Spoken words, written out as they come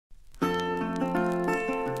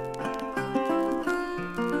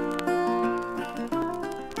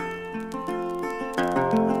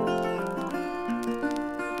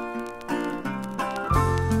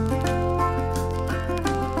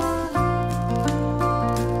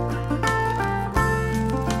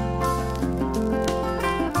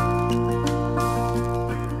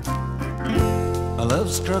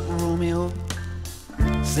love-struck Romeo,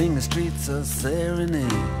 sing the streets a serenade,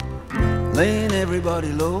 laying everybody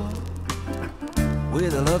low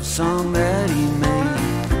with a love song that he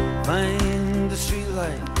made. Find the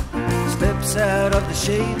streetlight, steps out of the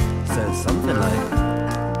shade, says something like,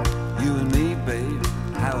 you and me, babe,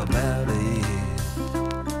 how about it?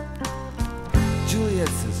 Juliet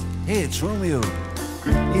says, hey, it's Romeo,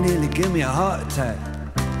 you nearly give me a heart attack.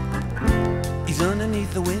 He's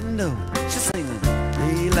underneath the window, she's singing,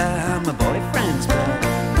 hey, like my boyfriend's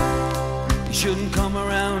back. You shouldn't come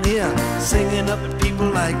around here singing up at people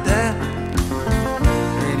like that.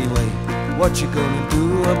 Anyway, what you gonna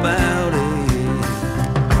do about it?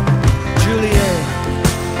 Juliet,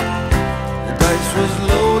 the dice was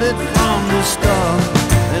loaded from the start,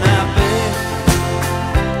 and I bet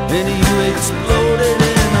then you exploded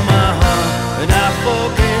into my heart, and I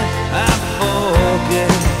forget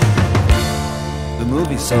the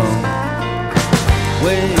movie song.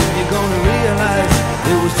 When you gonna realize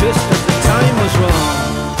it was just that the time was wrong,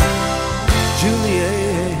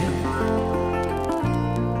 Juliet?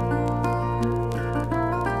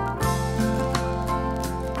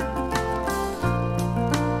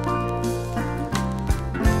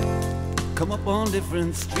 Come up on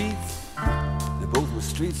different streets, they both were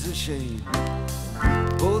streets of shame,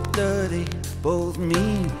 both dirty, both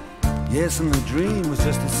mean. Yes, and the dream was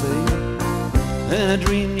just the same. And I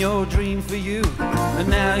dreamed your dream for you, and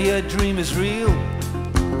now your dream is real.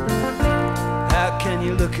 How can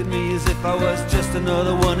you look at me as if I was just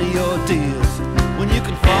another one of your deals? When you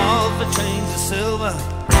can fall for chains of silver,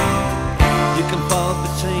 you can fall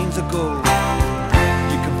for chains of gold,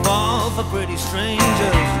 you can fall for pretty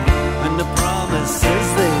strangers and the promises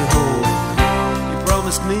they hold. You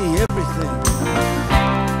promised me everything,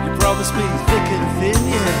 you promised me thick and thin,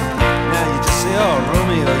 yeah. Now you just say, oh,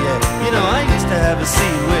 Romeo, yeah. You know, I used to have a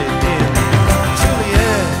scene with him.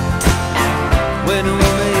 Juliet, when we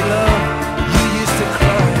made love, you used to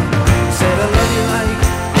cry. You said, I love you like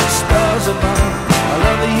the stars above, I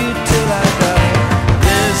love you till I die.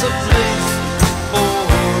 There's a place for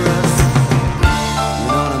us.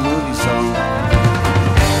 You know the movie song.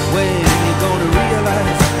 When you gonna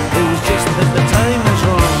realize it was just that the time was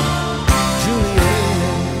wrong, Juliet?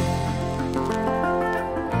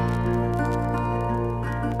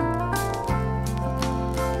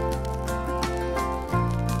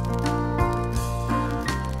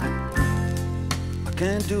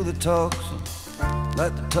 Can't do the talk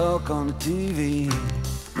like the talk on the TV,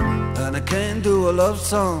 and I can't do a love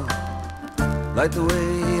song like the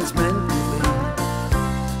way it's meant to be.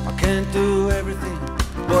 I can't do everything,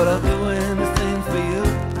 but I'll do anything for you.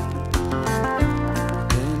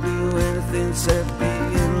 Can't do anything except be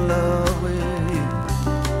in love with you.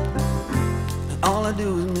 And all I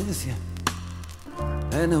do is miss you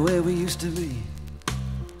and the way we used to be.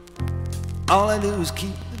 All I do is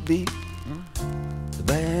keep the beat,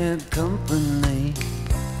 bad company,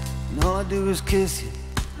 and all I do is kiss you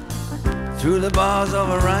through the bars of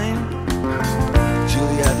a rhyme.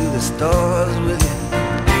 Julie, I do the stars with you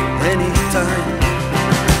anytime.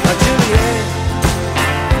 Juliet,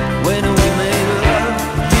 when we made love,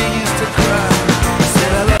 you used to cry. You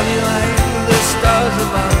said, I love you like the stars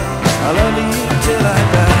above, I love you till I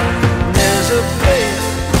die. And there's a place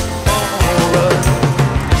for us,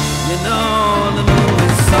 you know the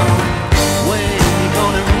movie song. When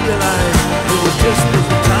gonna realize it was just that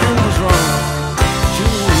the time was wrong,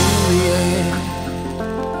 Juliet.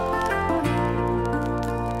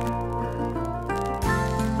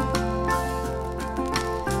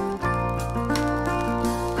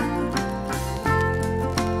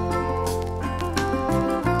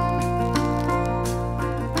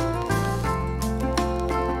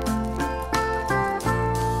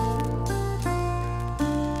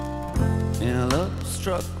 In a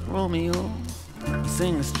love-struck Romeo,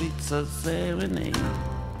 sing the streets a serenade,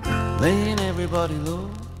 laying everybody low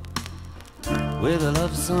with a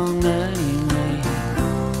love song that he made.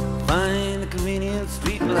 Find a convenient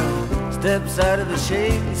street light, steps out of the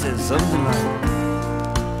shade, he says something like,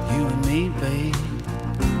 you and me, babe,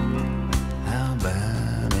 how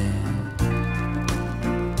about it?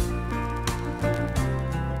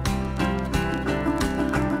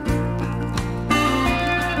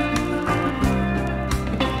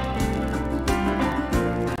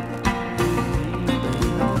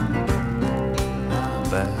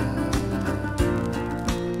 Bye.